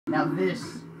Now this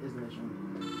is the mission.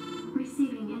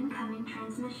 Receiving incoming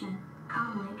transmission.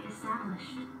 Comlink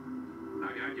established. I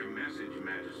got your message,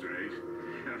 Magistrate.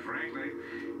 And frankly,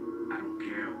 I don't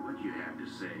care what you have to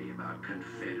say about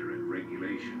Confederate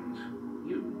regulations.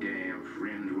 You damn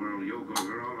fringe world yokels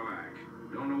are all alike.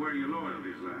 Don't know where your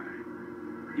loyalties lie.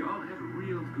 Y'all have a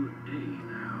real good day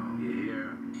now, you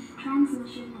hear?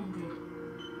 Transmission ended.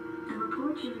 The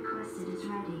report you requested is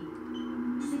ready.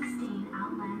 16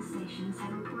 outland stations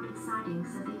have reported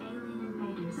sightings of the alien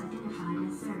invaders identified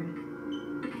as Zerg.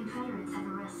 The Confederates have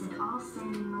arrested all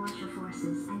standing militia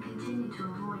forces and continue to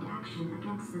avoid action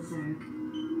against the Zerg.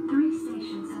 3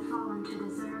 stations have fallen to the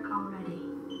Zerg already.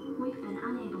 We've been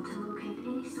unable to locate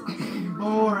any source of military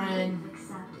Boring.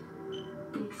 except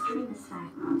the extremist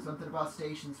fact. Something about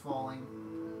stations falling.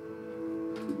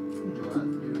 Let's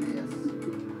do this.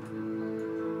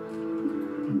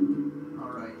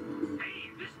 Alright. Hey,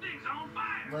 this thing's on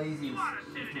fire! Lazy. You ought to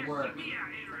send To an work. SCP out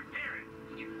here to repair it.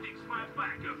 You can fix my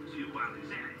backup too while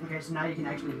it's at it. Okay, so now you can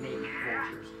actually make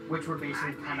vultures, which were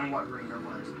basically kind of what Ringer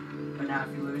was. But now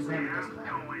if you lose them, it doesn't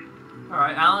matter.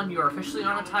 Alright, Alan, you are officially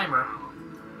on a timer.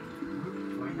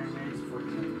 29 minutes,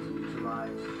 14 minutes,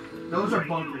 survive. Those are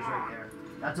bunkers right there.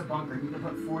 That's a bunker. You can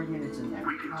put 4 units in there.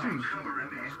 Only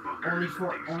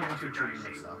infantry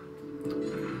units though.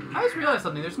 I just realized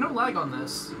something. There's no lag on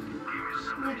this.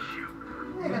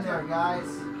 Hang in there, guys.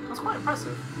 That's quite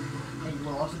impressive. And you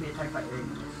will also be attacked by air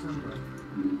units. Not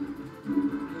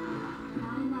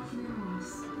enough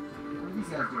minerals. What are these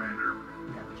guys doing?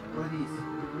 What are these?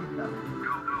 Nothing.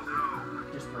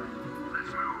 Just burning.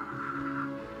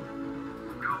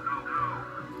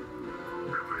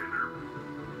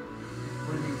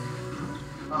 What are these?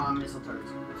 Missile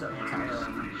turrets. So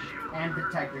anti-air. And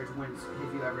detectors wins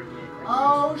if you ever get.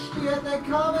 Oh shit! They're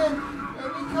coming! They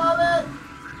be coming!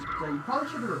 So you probably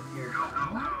should have repaired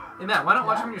that. Hey Matt, why not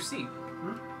watch from your seat?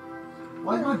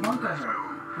 Why is my bunker hurt?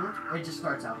 Huh? It just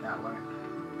starts out that way.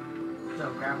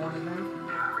 So grab one of them.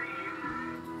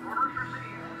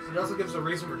 It also gives a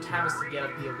reason for Tavis to get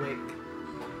up, be awake.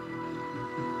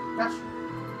 That's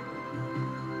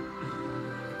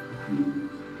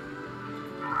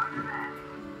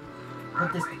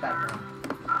put this back down.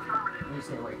 Let me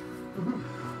stay awake.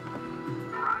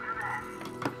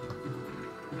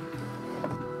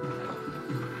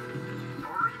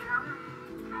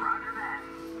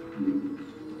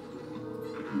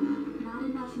 Not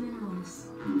enough minerals.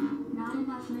 Not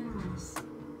enough minerals.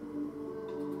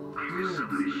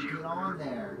 Dude, get on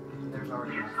there. There's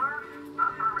already one.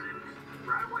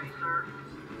 Right away, sir.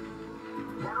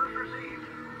 Orders received.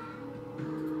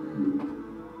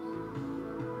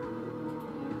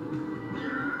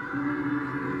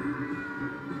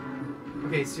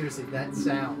 Okay, seriously, that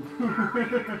sound. Something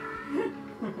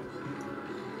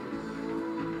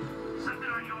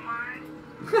on your mind?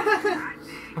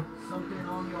 Something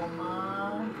on your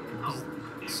mind?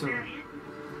 So,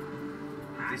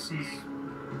 this is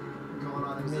Going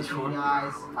on a mission,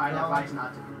 guys. I advise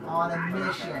not to. On a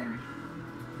mission.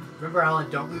 remember, Alan,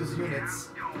 don't lose units.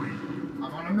 I'm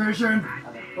on a mission.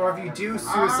 Or if you do,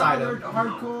 suicide they're them.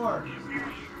 hardcore.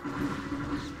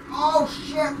 Oh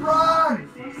shit, run!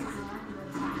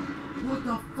 What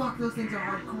the fuck? Those things are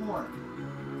hardcore.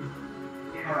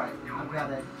 Alright, I've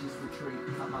gotta just retreat,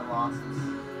 cut my losses.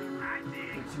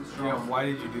 They're too strong. Yeah, why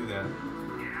did you do that?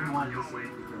 He wanted to save the group.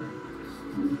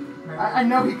 I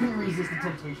know he couldn't resist the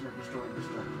temptation of destroying the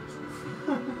structures.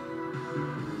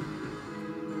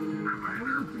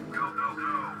 Go, go,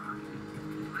 go.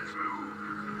 Let's move.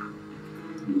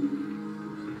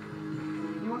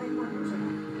 You want any more here?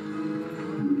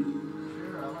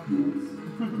 Sure, I like this.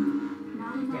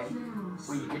 Not enough Okay. minerals.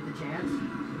 When you get the chance,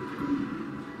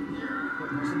 put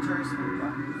missile turrets in the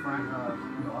front of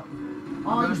go up.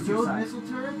 Oh, you build missile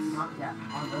turrets? Yeah,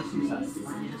 on those 2 sides.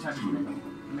 You just have to get the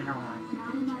mineral line.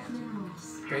 Not enough minerals.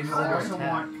 Bases I under also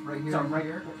attack. want right here. So right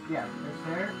here? Yeah, right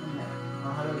there and there.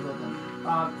 Oh, how do we build them?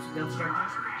 Build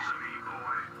structures.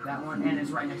 That one, and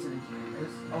it's right next to the engineering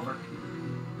base. Over.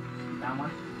 That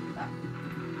one. That.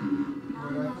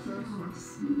 Not enough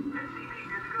minerals.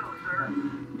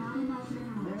 Not enough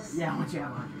minerals. Yeah, once you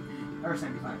have 100. Or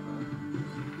 75.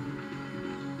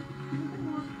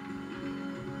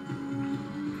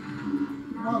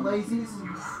 Come on, lazies.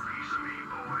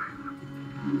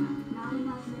 Not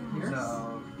enough minerals.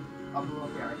 So, I'll blow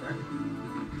up right there.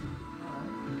 Alright,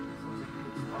 this looks like a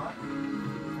good spot.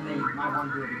 They might want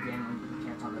to do it again when you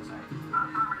can't on this side.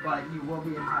 But you will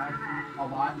be attacked a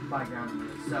lot by ground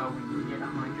units. So when you get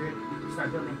 100, you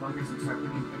start building bunkers and start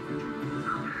putting infantry units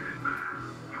in.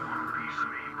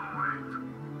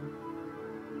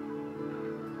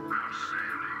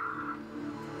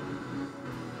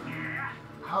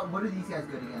 What are these guys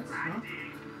good against?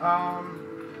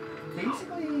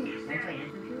 Basically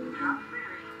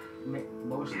anti-infantry.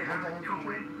 Mostly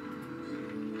anti-infantry.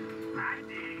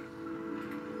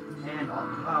 And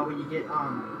when you get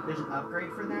there's an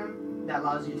upgrade for them that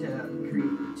allows you to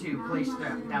place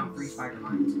down 3 spider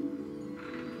mines,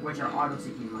 which are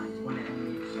auto-seeking mines when an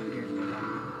enemy appears nearby.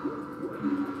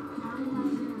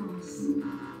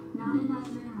 Not enough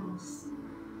minerals.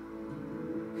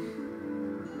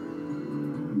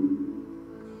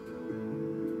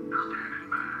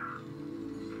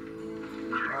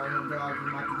 Oh, dog, you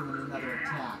might be doing another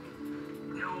attack.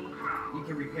 You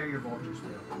can repair your vultures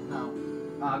too. No.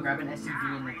 Grab an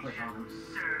SCV and then click on him.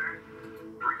 This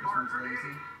one's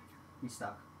lazy. He's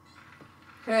stuck.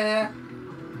 Eh.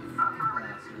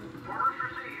 Bastard.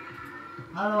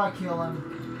 How do I kill him?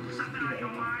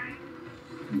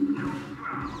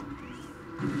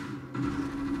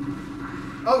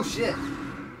 Oh shit.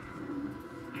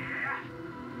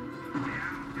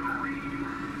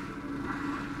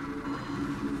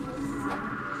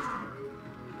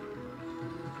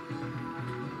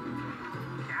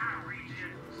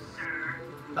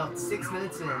 About 6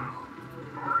 minutes in. Not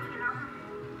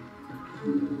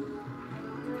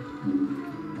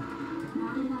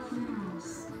enough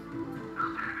minerals.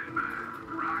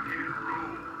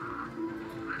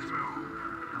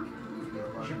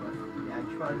 Yeah, you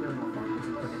should probably build more bunkers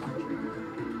and put infantry.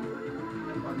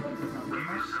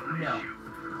 No.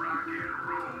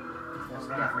 That's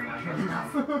definitely not good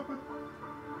enough.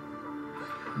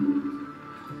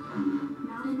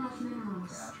 Not enough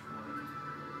minerals.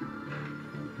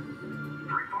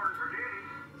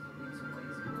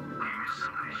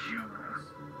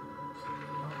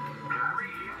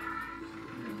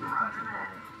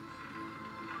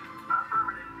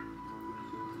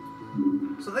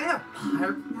 So they have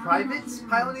privates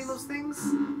piloting those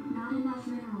things? Not enough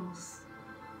minerals.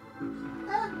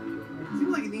 It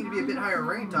seems like it needs to be a bit higher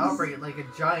rank to operate like a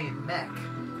giant mech.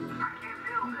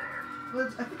 Well,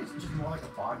 I think it's just more like a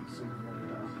bodysuit.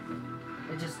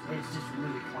 It's just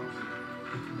really clunky.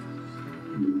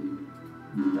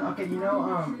 Okay, you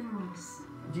know, Minerals.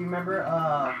 do you remember,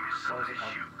 what was it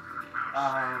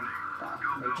called?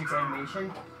 Matrix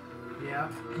Animation? Yeah.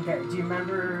 Okay, do you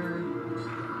remember,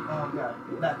 oh god,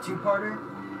 that 2-parter?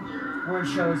 Where it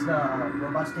shows the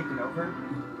robots taking over?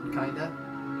 Kinda.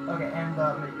 Okay, and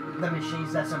the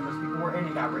machines that some of those people were in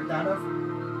and got ripped out of?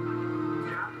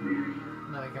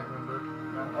 No, I can't remember.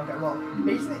 Okay, well,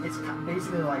 basically, it's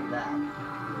basically like that.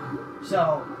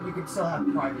 So, you could still have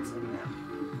privates in them.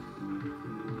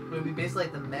 It would be basically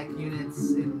like the mech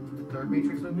units in the 3rd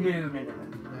Matrix movie? No, Not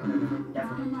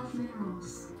definitely. enough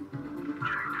minerals.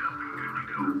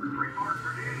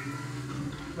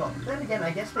 Well, then again,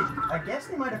 I guess they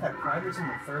might have had privates in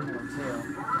the 3rd one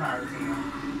too. Pilots in them.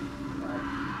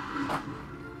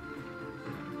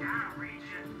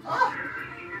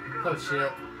 Oh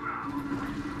shit.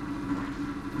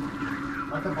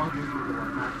 Like the bunkers you were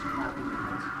not happy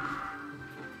units.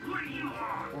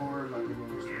 Or like the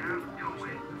units that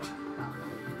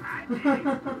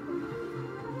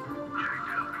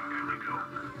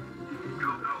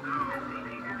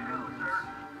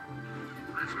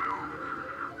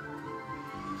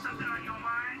Something on your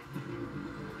mind?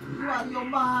 You out of your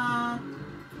mind?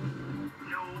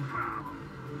 No problem.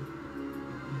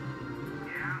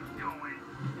 Yeah, I'm going.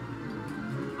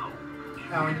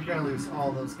 Alan, you're gonna lose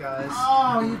all those guys.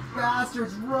 Oh, you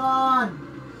bastards, run!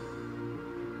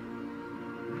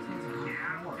 Yeah,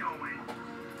 I'm going.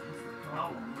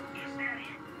 Oh, is that it?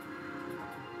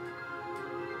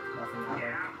 nothing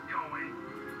Yeah, happened. I'm going.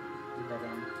 Did that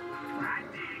end? I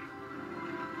dig.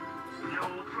 No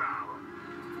problem.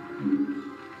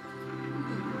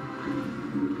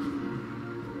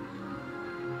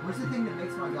 What's the thing that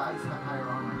makes my guys have higher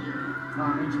armor?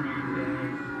 Engineering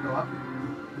bay. Go up.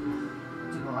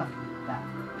 To the left. That.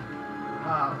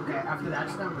 Okay, after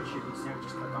that's done, which should be soon,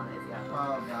 just click on it if you have one.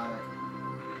 Oh, got it.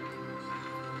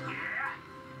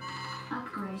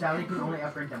 Upgrade. So you can only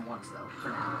upgrade them once though, for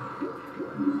now.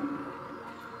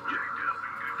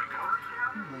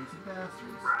 You lazy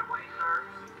bastards. Right away, sir.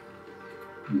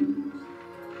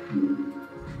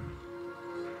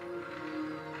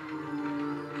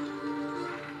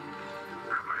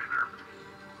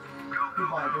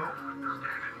 Goodbye, Bill.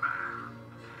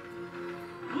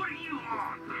 What are you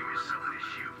on? Give me something to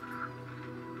shoot.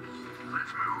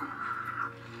 Let's move.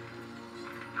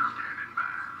 Standing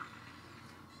by.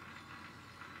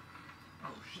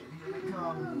 Oh shit, here they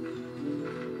come.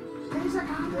 They're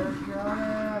coming! They're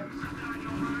coming! Something on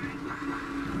your mind?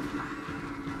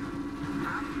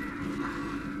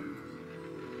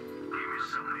 Give me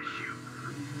something to shoot.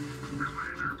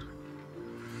 Commander.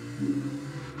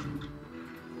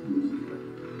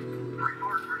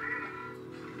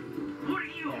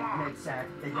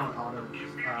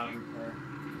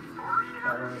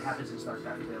 happens in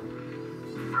StarCraft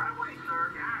 2. Right way,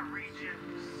 sir. I reach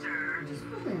it, sir. Which is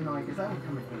really annoying because that would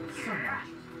come in handy so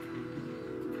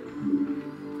much.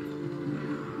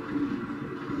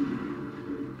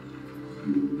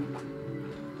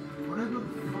 What do I do with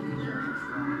the fucking Genesis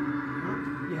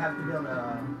thing? You have to build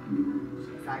a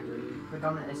factory. Click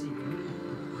on the SCP.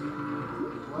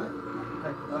 What?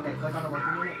 Click on the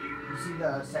working unit. You see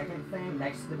the second thing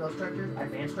next to the build structures?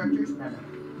 Advanced structures? No.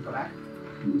 Go back.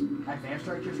 Advanced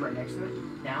structures right next to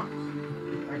it. Down.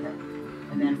 Right there.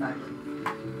 And then factory.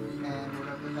 And what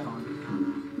do I put that on?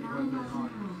 Not enough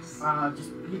minerals.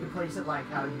 Just you can place it like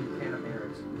how you can up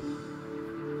arrows.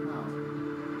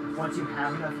 Oh. Once you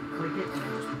have enough, you click it and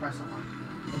then just press on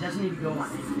it. It doesn't need to go on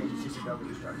anything, it's just a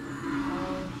building structure.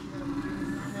 Oh,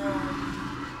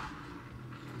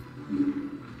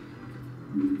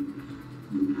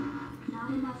 Not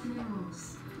enough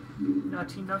minerals.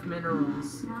 Not enough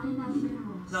minerals. Not enough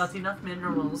minerals. Not enough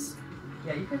minerals.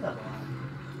 Yeah, you picked up a lot.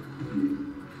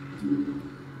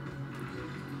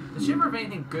 Does she ever have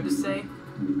anything good to say?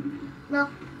 No.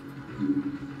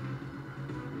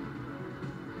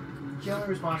 She only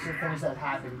responds to things that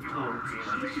happen towards you.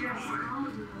 Yes, all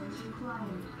dealers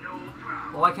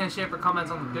required. Well, why can't she ever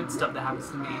comment on the good stuff that happens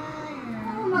to me?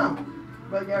 I don't know.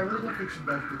 But yeah, I really don't think she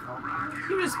does do comments.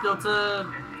 You just built a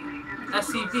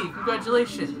SCP.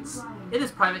 Congratulations. It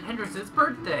is Private Hendrix's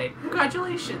birthday.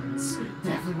 Congratulations.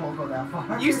 Definitely won't go that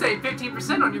far. You save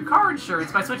 15% on your car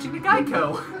insurance by switching to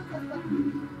Geico.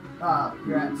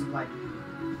 You're at supply.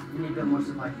 You need to build more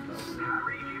supply depot.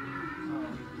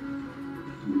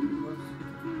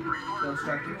 Build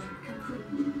structures.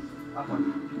 Complete. Up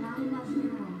one. Not enough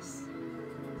minerals.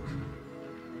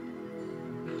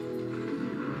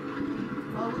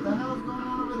 oh, what the hell's going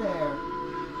on over there?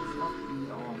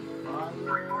 Fucking on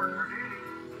fire.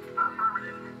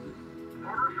 Affirmative.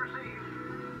 Orders received.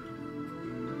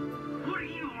 What do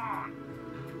you want?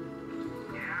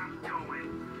 Yeah, I'm going.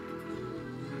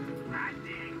 I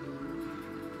dig.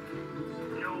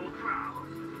 No problem.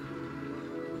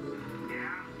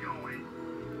 Yeah, I'm going.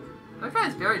 That guy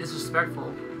is very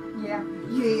disrespectful. Yeah.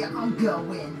 Yeah, I'm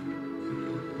going.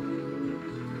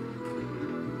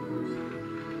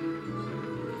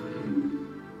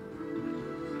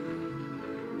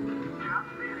 Job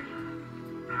finished.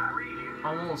 I read you.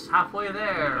 Almost halfway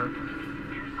there.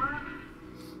 Yes, sir.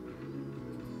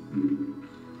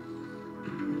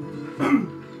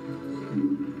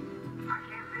 I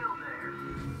can't build there.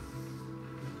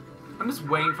 I'm just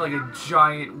waiting for like a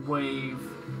giant wave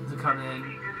to come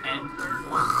in and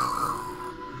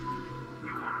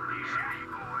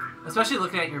especially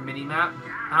looking at your mini map,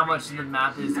 how much of the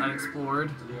map is unexplored.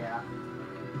 Yeah.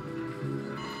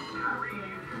 Complete.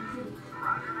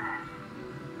 Roger that.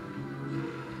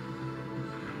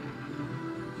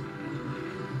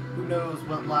 Who knows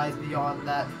what lies beyond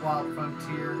that wild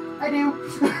frontier? I do.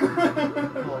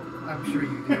 Well, I'm sure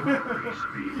you do.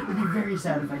 It'd be very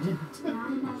sad if I didn't.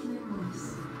 Not enough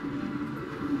minerals.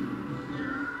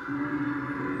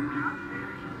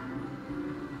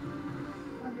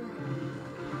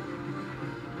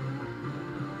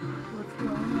 What's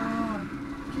going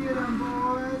on? Get 'em,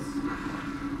 boys.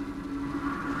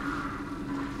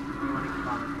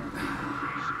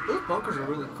 Those bunkers are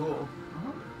really cool.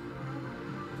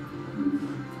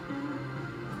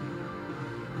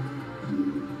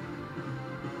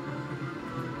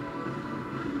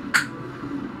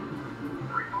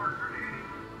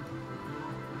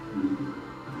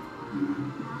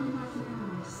 Not enough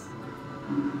minerals.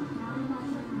 Not enough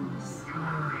minerals.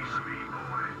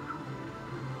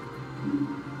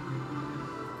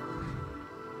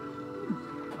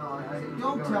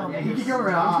 Don't tell me. Yeah, you to can go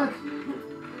around. stop.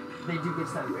 They do get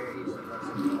stuck very easily, though, so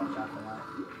you can watch out for that.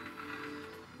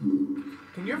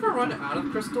 Can you ever run out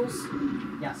of crystals?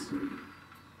 Yes.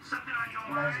 Something on your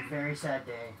And that is a mind? very sad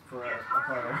day for a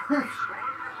player.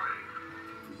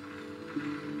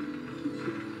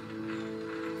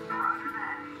 Roger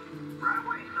that. Right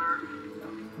away, sir.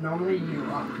 Normally you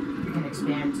can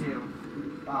expand to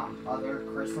other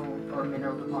crystal or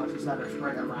mineral deposits that are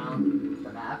spread around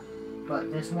the map.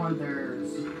 But this one,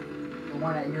 there's the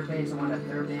one at your base, the one at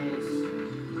their base.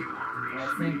 And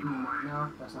I think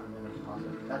no, that's not a mineral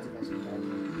deposit. That's a missing bed.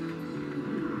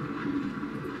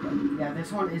 But yeah,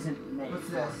 this one isn't made. What's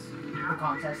for this? The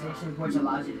contact station, which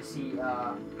allows you to see.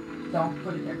 Don't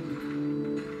put it there.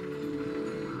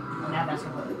 Now that's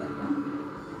completely back down.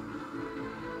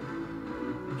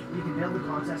 You can build the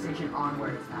contact station on where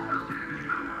it's at.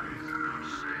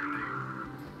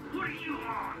 What do you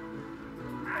want?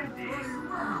 I dig.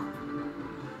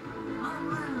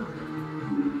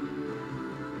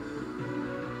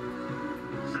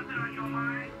 Something on your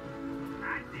mind?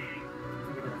 I dig.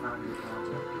 if you want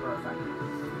to, or effective.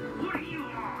 What do you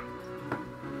want?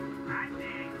 I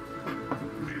dig.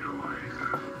 Leeroy.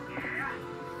 Yeah?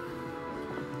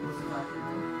 What's the factory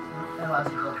name? It allows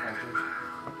you to build factories.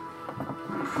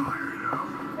 Fired up.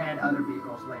 And other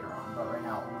vehicles later on, but right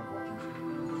now only vultures.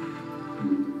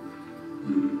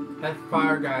 That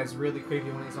fire guy's really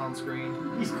creepy when he's on screen.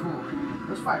 He's cool, man.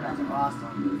 Those fire guys are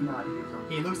awesome. You know how to use them.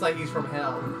 He looks like he's from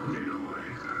hell. Leeroy.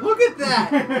 Look at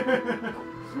that!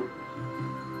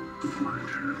 My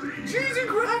turn to lead. Cheese and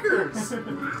crackers! You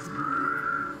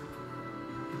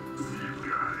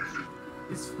got it.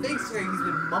 His face like he's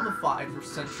been mummified for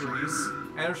centuries,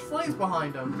 and there's flames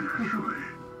behind him. Naturally.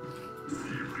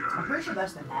 You I'm got pretty sure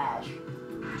that's the ash it.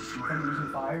 from using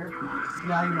fire.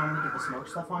 Now you normally get the smoke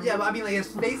stuff on Yeah, you. but I mean, like, his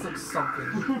face looks something.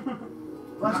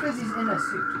 Well, that's because he's in a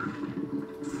suit.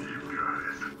 You got it.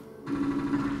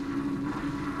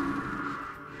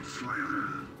 Slam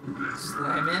it.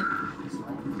 Slam in.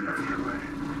 Naturally.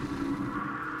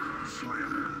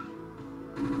 Slam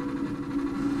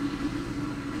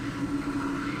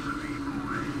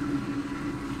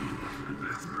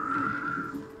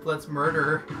Let's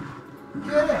murder.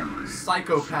 Get him!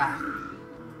 Psychopath.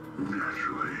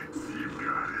 Naturally. You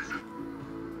got it.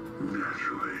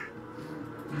 Naturally.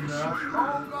 No.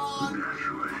 Oh god!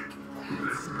 Naturally.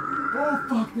 Oh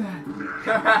fuck that!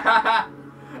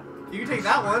 You can take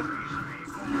that one.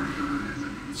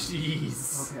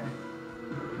 Jeez. Okay. You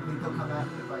think they'll come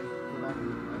after if I go back to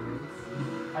my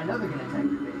base? I know they're gonna attack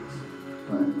your base,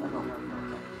 but I don't know if they'll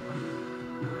attack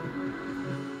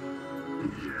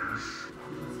Yes.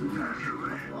 you.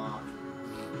 Naturally. Oh,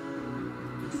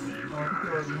 You I think got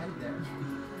they're already it. headed there.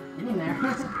 Get in there.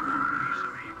 Naturally.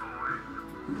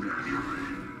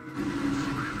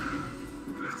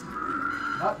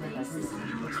 Oh,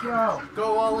 let's go.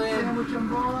 Go all in. Sandwich them,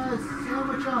 boys.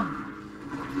 Sandwich them.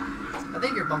 I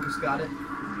think your bunker's got it.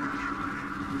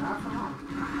 Not for long.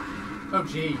 Oh,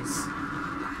 jeez.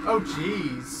 Oh,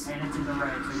 jeez. And it's in the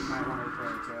red, so you might want to repair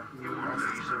it too. You need to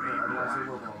preserve it, otherwise it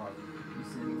will blow up. You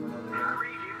see anyone over there?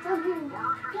 Come here.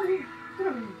 Come here.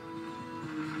 Come here.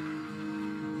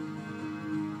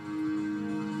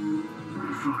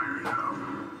 Fired up.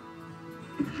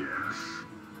 Yes.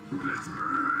 Let's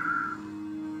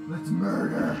burn. Let's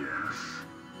murder. Yes.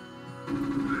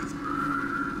 Let's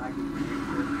burn. I get you.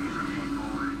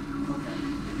 Okay.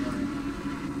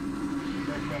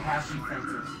 They have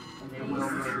defenses, and they will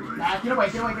murder you. Ah, get away,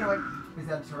 get away, get away. Is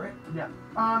that a turret? No. It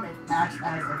acts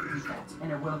as a defense,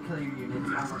 and it will kill your units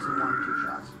almost in 1 or 2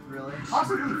 shots. Really?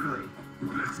 Possibly 3.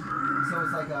 Let's burn. So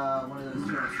it's like one of those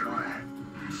turrets that I have.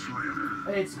 Slam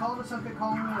It's called a Sunken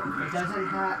Colony. It doesn't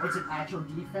have. It's an actual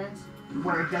defense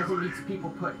where it doesn't need people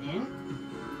put in.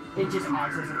 It just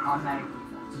acts as an automatic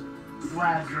defense.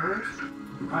 Whereas yours,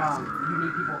 you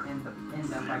need people in the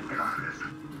like the bunker to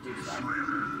do stuff.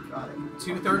 Got it.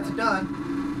 2/3 done.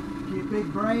 Get big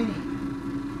brainy.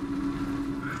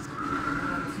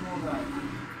 Another small guy.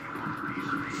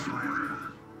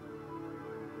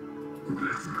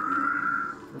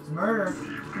 Let's murder.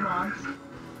 Come on.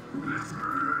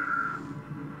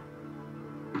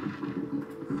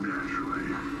 Naturally.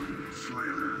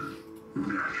 Slam it.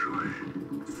 Naturally.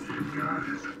 You got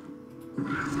it.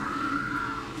 Let's burn.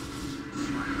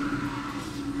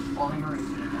 Falling Marines.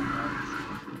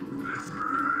 Let's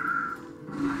burn.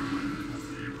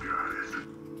 You got it.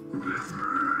 Let's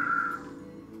burn.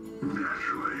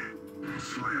 Naturally.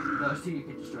 Slam Those two you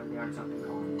could destroy. They aren't Sunken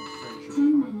Colony. So you should 10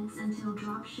 be fine. minutes until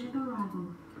dropship arrival.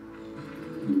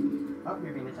 Oh,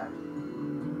 you're being attacked.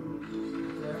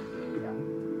 There. Yeah.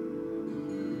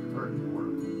 Or. it.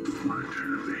 My turn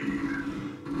to lead.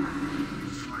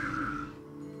 Slam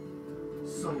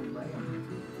So lame. it.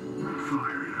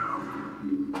 Fired up.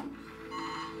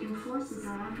 Your forces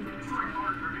are under attack.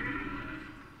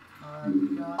 I'm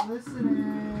not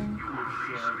listening. Give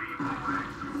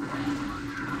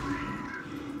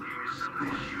me something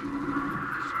to shoot.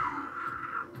 Let's move.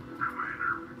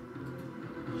 Commander.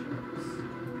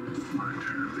 My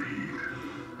turn to lead.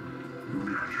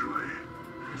 Naturally.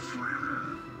 Slam it.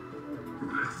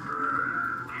 Let's burn.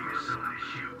 Give me something to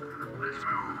shoot. Let's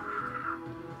move.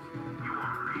 You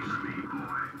want a piece of me,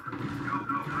 boy? Go,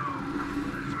 go, go.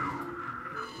 Let's move.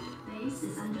 Base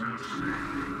is under attack.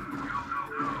 Go, go,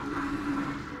 go.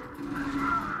 Let's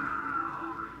move.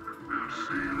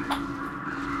 Outstanding.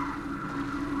 Let's move.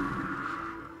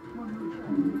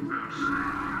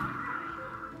 Outstanding.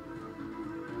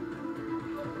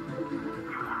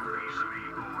 You want a piece of me,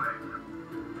 boy?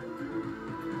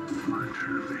 My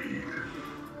turn to lead.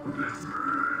 Let's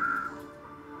burn.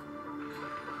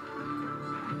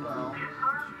 Well.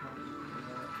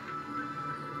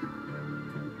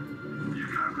 You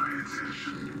got my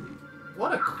attention.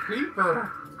 What a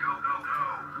creeper!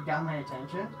 You got my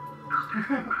attention?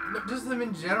 No, just them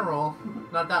in general,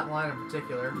 not that line in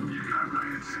particular. You got my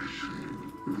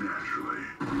attention.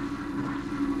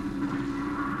 Naturally.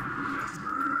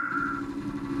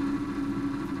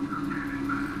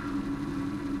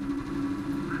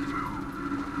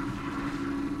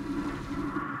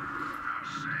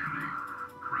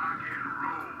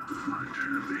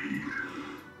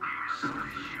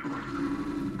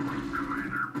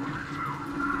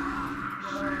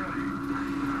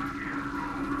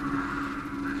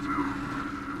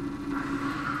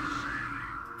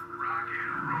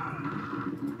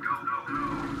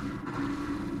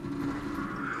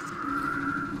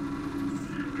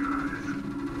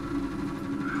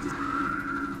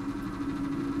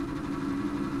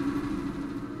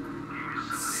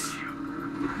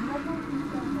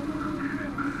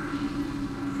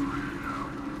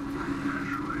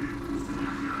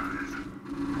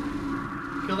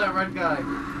 Kill that red guy. I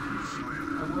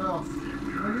will.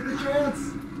 I get the chance.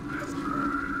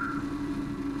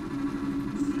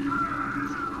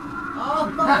 Oh,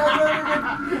 my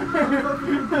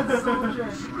soldier.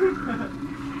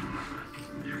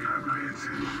 You got my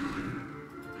attention.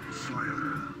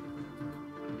 Slayer.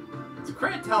 It's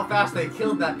credit to how fast they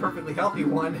killed that perfectly healthy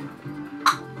one.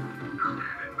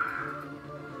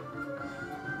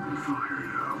 Fire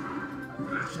it up.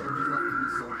 Let's Shit, burn. just let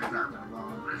these soldiers out there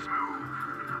alone. Let's move.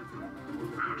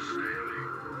 Outstanding.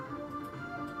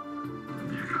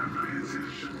 You got my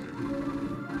attention.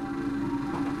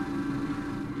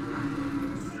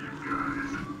 You got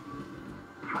it.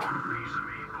 You're a piece of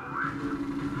me, boy.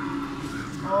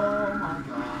 Oh my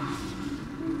gosh.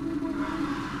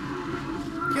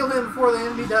 Kill him before the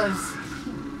enemy does.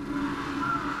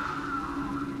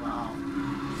 Wow.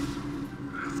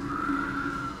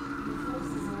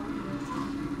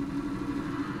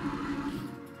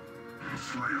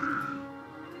 Slayer.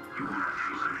 You're a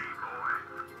piece of me, boy.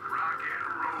 Rock and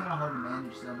roll. Kind of hard to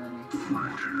manage so many. My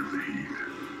turn to lead.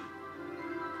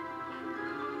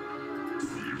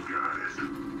 You got it.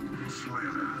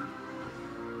 Slayer.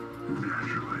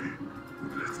 Naturally.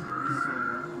 Let's So,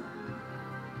 burn.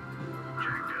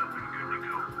 Checked up and good to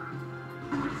go.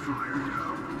 Fired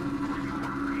up. You're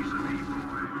a piece of me,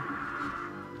 boy.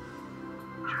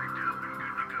 Checked up and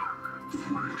good to go.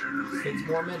 My turn to lead. 6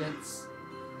 more minutes.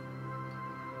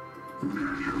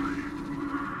 Naturally.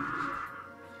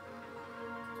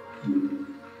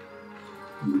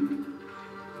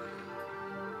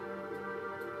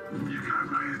 You got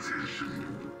my attention.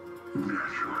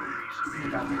 Naturally. You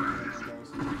got the attention, guys.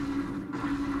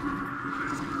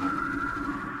 Let's burn.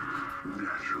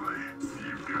 Naturally.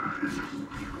 You got it.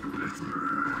 Let's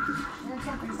burn. There's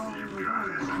something wrong with You your got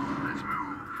it. voice. Let's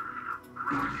move.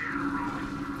 Rock and roll.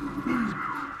 Let's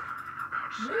move.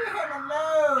 Leave Outstanding. him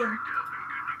alone! Checked up and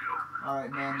good to go.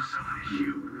 Alright, man. Somebody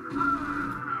shoot.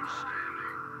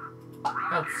 Outstanding. Rock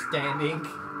and Outstanding.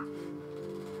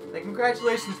 Like,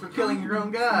 congratulations for killing your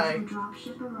own guy.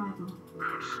 Dropship arrival. roll.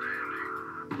 Outstanding.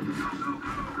 Go, go, go.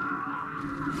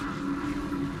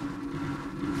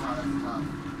 Wow, that's tough.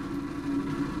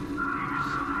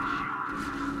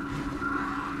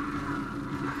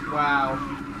 Wow.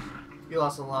 You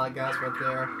lost a lot of guys right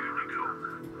there. Good to go.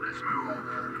 Let's Yeah, move. I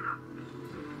did.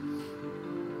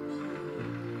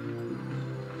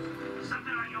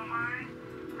 Something on your mind?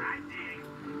 I dig.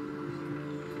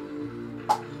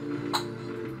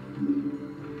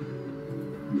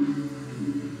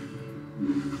 Give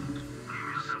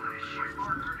me some of this shit.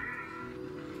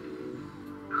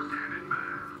 Standing by.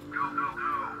 Go, go,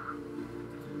 go.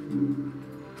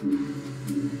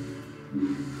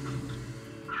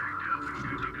 Checked up and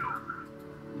good to go.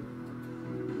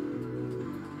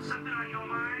 Something on your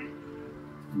mind?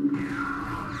 Yeah.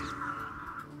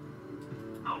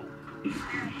 Oh, is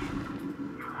that it?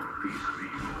 You want a piece of me,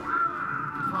 boy?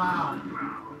 Wow.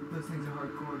 Those things are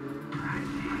hardcore, dude. I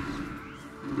did.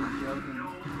 You're joking. No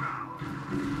problem.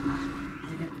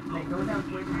 They go down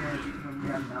quick when you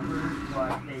have numbers,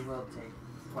 but they will take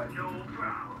quite a No few.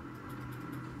 problem.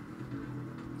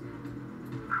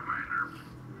 Commander.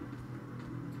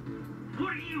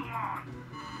 What do you want?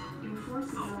 Your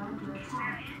forces are under Is that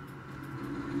attack. it?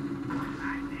 I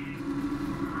did.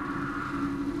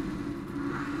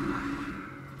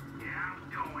 Yeah, I'm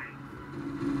going.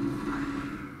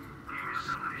 Give me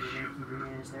some of this The shit. infantry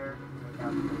is there, take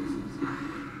out the bases.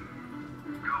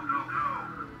 Go, go, go.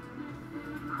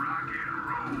 Rock and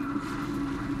roll.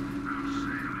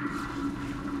 Outstanding.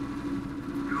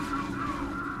 Go, go, go.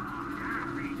 Gotta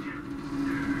reach it.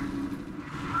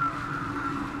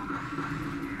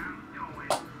 Yeah, I'm going.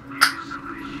 Give me some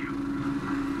of this shit.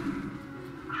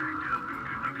 Checked up and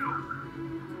good to go.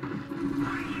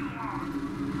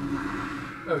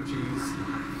 Oh jeez.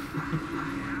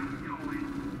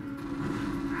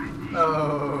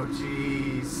 Oh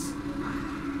jeez.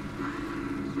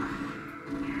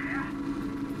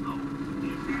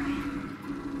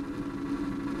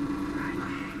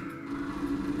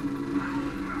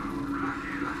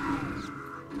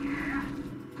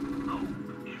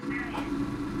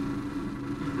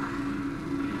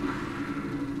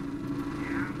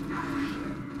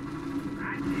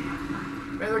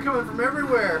 Man, they're coming from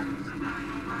everywhere.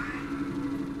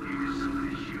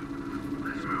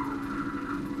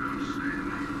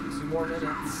 2 more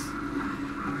minutes.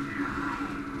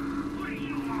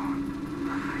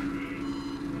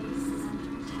 Base is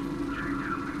under attack.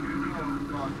 Oh,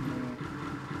 fuck me.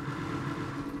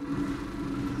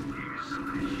 Base is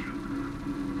under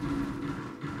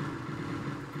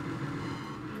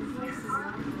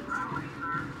attack.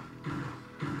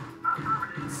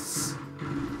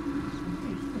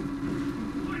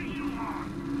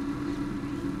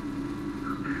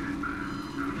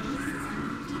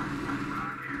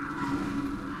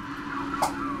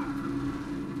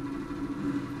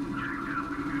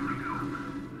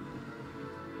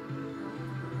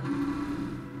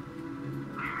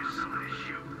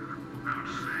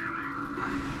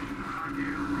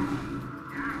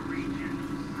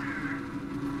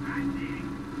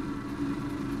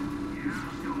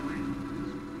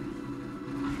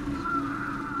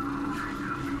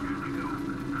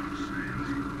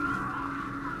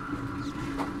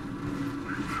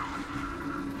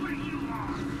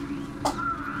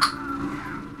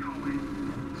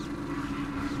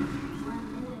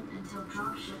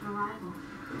 Dropship arrival.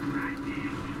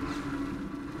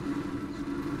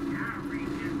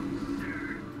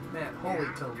 Man, holy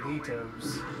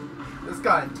Toledos. This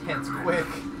got intense quick.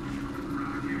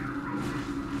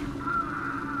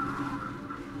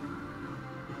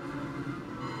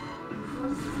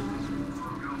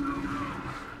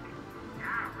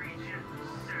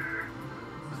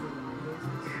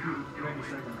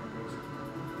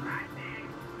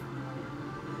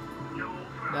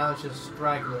 Now it's just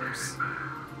stragglers.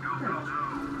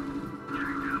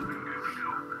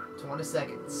 20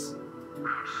 seconds.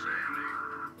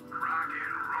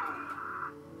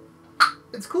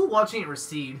 It's cool watching it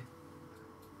recede.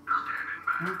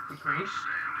 The creep?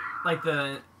 Like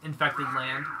the infected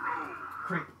land.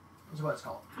 Creep is what it's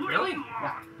called. Really?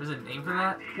 Yeah. There's a name for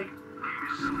that?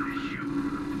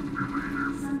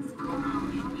 Sons of Cornell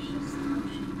dropships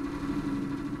approaching.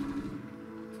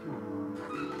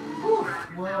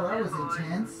 Well, that was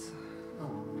intense. Oh,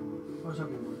 I was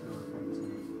hoping we would go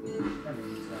offensive. That made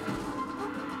me sad.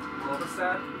 What was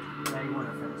that? Yeah, you went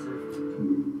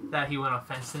offensive. That he went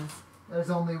offensive? There's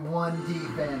only one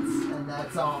defense, and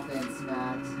that's offense,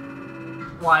 Matt.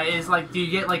 Why, is like, do you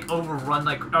get like overrun?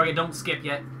 Like, okay, don't skip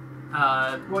yet.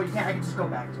 Well, you can't. I can just go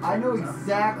back to it. I know so.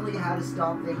 exactly how to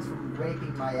stop things from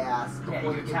raping my ass Yeah,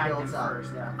 before you you get attacked built him up.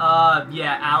 first, yeah.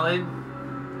 Yeah,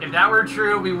 Alan. If that were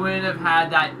true, we wouldn't have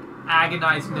had that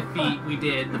agonizing defeat we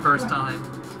did the first time.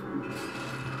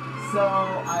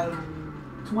 So,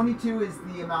 22 is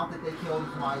the amount that they killed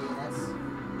with my units.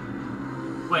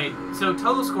 Wait, so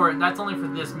total score, that's only for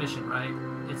this mission, right?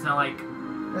 It's not like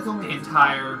That's only the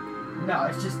entire... No,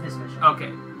 it's just this mission.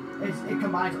 Okay. It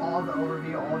combines all the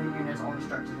overview, all the units, all the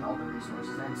structures, and all the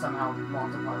resources, and somehow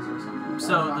multiplies or something.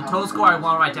 So the total score I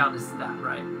want to write down is that,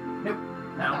 right? Nope.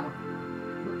 No? That one.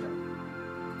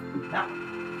 That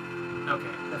one.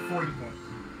 Okay. The 40K.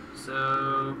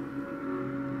 So...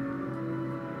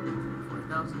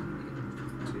 4,000.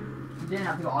 You didn't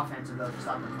have to go offensive though to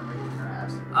stop them from raping your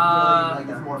ass. Really,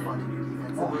 like, it's more fun to do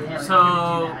defense. Oh, hell,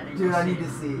 So- yeah, you Dude, I can need do to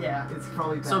that. see. Yeah. It's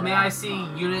probably bad. So may I see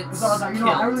units So I was like, you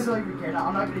know, I really killed? don't even care.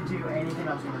 I'm not gonna do anything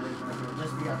else gonna rape them.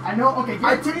 Just because I know. Okay,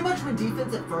 I yeah. pretty much went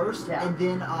defense at first, Yeah. and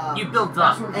then You built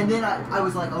That's up. what- and then I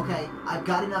was like, okay, I've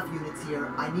got enough units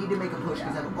here. I need to make a push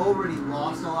because I've already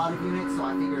lost a lot of units, so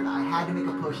I figured I had to make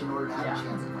a push in order to have Yeah. a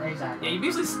chance at winning. Exactly. Yeah, you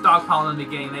usually stockpile in the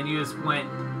beginning, then you just went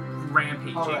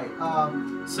rampaging. Alright,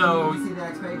 So, you see the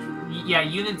next page? yeah,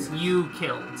 units you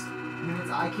killed. Units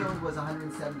I killed was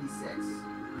 176.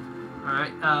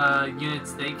 Alright,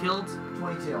 units they killed?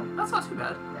 22. That's not too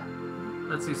bad. Yeah.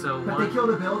 Let's see, so But one... they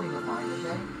killed a building of mine, didn't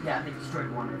they? Yeah, they destroyed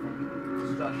one, I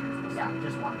think. Structures. Yeah,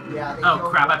 just one. Yeah, they Oh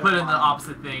killed crap, I one put of in the mine.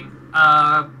 opposite thing.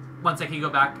 1 second, you go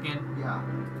back again. Yeah.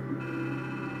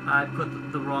 I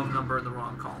put the wrong number in the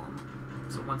wrong column.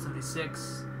 So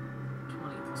 176,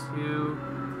 22...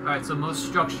 Alright, so most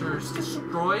structures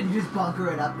destroyed. You just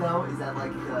bunker it up though? Is that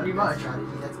like the Pretty best much.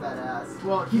 strategy? That's badass.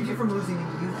 Well, Keeps you from losing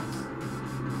any units.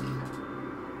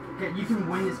 Okay, you can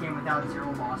win this game without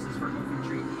 0 losses for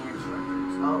infantry and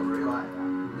structures. Oh, really?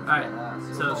 That's Alright,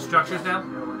 badass. so structures down?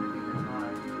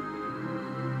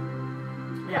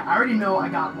 Yeah, I already know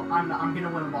I'm gonna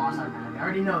win a loss automatically. I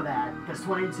already know that because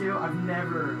 22. I've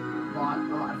never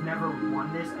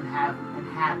won this and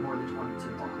had more than 22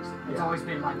 losses. It's always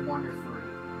been like 1 or 3.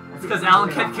 It's because Alan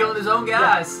kept killing his own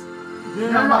guys.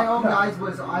 No, my own guys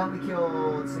was I only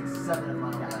killed 6, 7 of my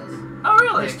own guys. Oh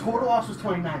really? His total loss was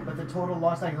 29, but the total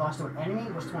loss that he lost to an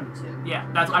enemy was 22. Yeah,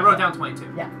 I wrote down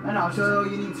 22. Yeah, I know. So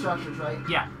you need structures, right?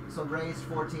 Yeah. So raised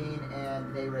 14,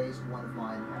 and they raised 1 of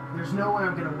mine. There's no way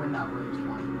I'm gonna win that raised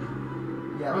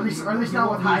one. Yeah, Or at least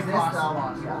not with high cost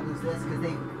loss. You won't lose this because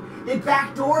they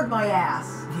backdoored my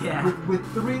ass. Yeah. With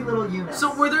 3 little units.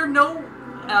 So were there no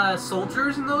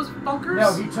soldiers in those bunkers?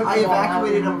 No, he took I them all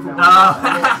evacuated out. them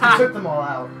from He took them all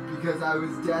out. because I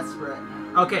was desperate.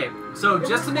 Okay, so It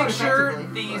just to works make quite sure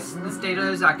effectively, this data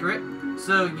is accurate,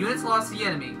 so units lost to the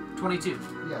enemy, 22.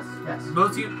 Yes. Yes.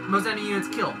 Most enemy units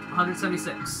killed,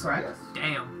 176. Correct. Yes.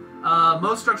 Damn.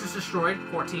 Most structures destroyed,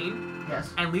 14.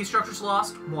 Yes. And least structures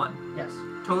lost, 1. Yes.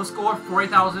 Total score,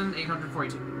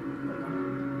 40,842.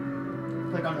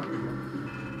 Click on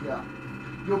the. Yeah.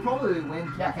 You'll probably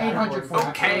win. Yeah, 800.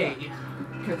 Okay.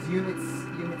 Because units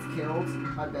killed,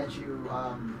 I bet you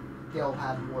they'll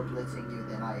have more blitzing you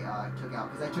than I took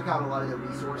out. Because I took out a lot of the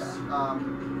resource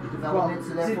development,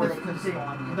 so therefore they couldn't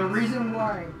spawn units. The reason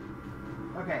why.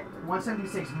 Okay,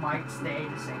 176 might stay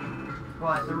the same,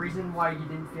 but the reason why you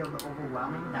didn't feel the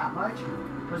overwhelming that much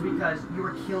was because you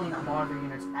were killing a lot of the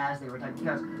units as they were typed.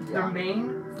 Because their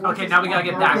main. Okay, now we gotta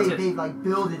get back to. They like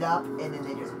build it up and then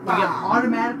they just.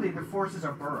 Automatically, the forces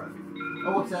are burrowed.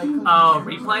 Oh, what's that? Oh,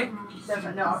 replay? That's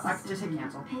right. No, I just hit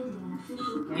cancel.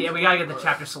 Yeah, we gotta get the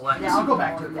chapter select. Yeah, I'll go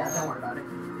back to it. Yeah, don't worry about it.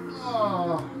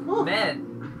 Oh,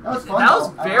 Man, that was fun. that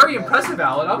was though. very I liked impressive,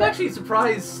 Alan. I'm actually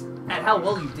surprised at how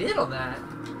well you did on that. it.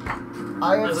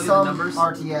 I have Look at the some numbers.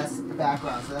 RTS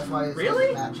background, so that's why it's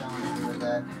Really? Matt challenged me with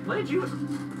that. What did you?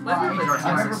 What I've have you played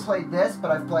never RTS? played this,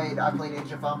 but I played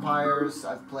Age of Empires.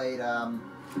 I've played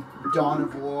Dawn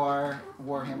of War,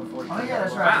 Warhammer 40K. Oh yeah,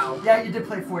 that's War. right. Wow. Yeah, you did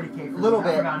play 40K. For Little I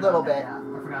bit, forgot about little that, bit. Yeah,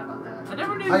 I forgot about that. I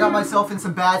never knew. I got you- myself in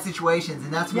some bad situations,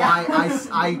 and that's why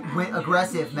I went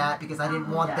aggressive, Matt, because I didn't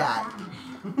want Yeah. that.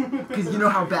 Because you know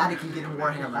how bad it can get in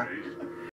Warhammer.